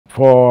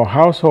for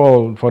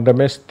household, for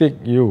domestic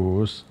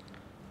use,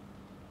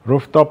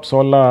 rooftop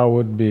solar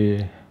would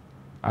be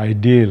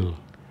ideal.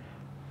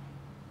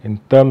 In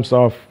terms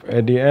of,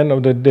 at the end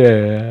of the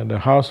day, the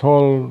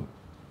household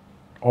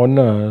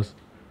owners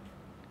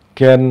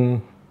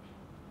can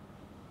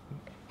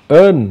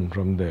earn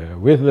from there.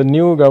 With the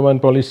new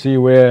government policy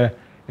where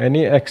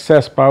any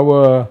excess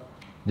power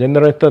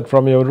generated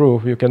from your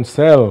roof, you can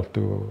sell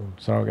to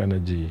Sarawak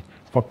Energy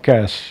for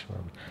cash.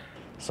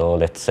 So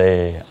let's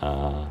say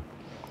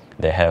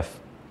they have,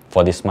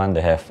 for this month,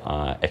 they have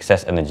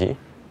excess energy,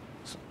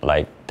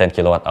 like 10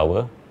 kilowatt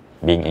hour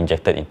being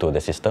injected into the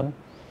system.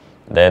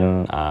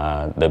 Then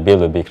the bill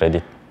will be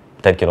credited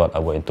 10 kilowatt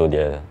hour into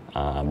their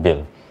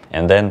bill.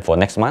 And then for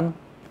next month,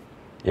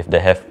 if they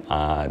have,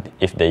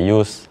 if they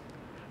use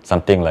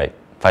something like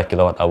 5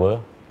 kilowatt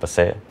hour per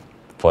se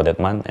for that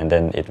month, and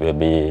then it will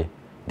be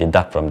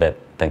deduct from that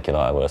 10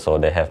 kilowatt hour. So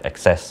they have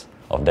excess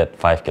of that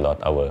 5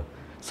 kilowatt hour.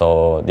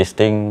 So this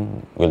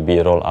thing will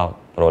be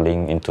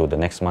rolling into the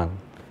next month.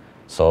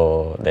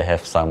 So they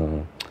have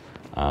some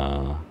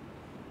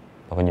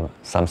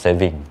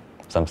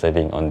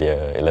saving on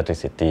their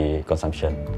electricity consumption.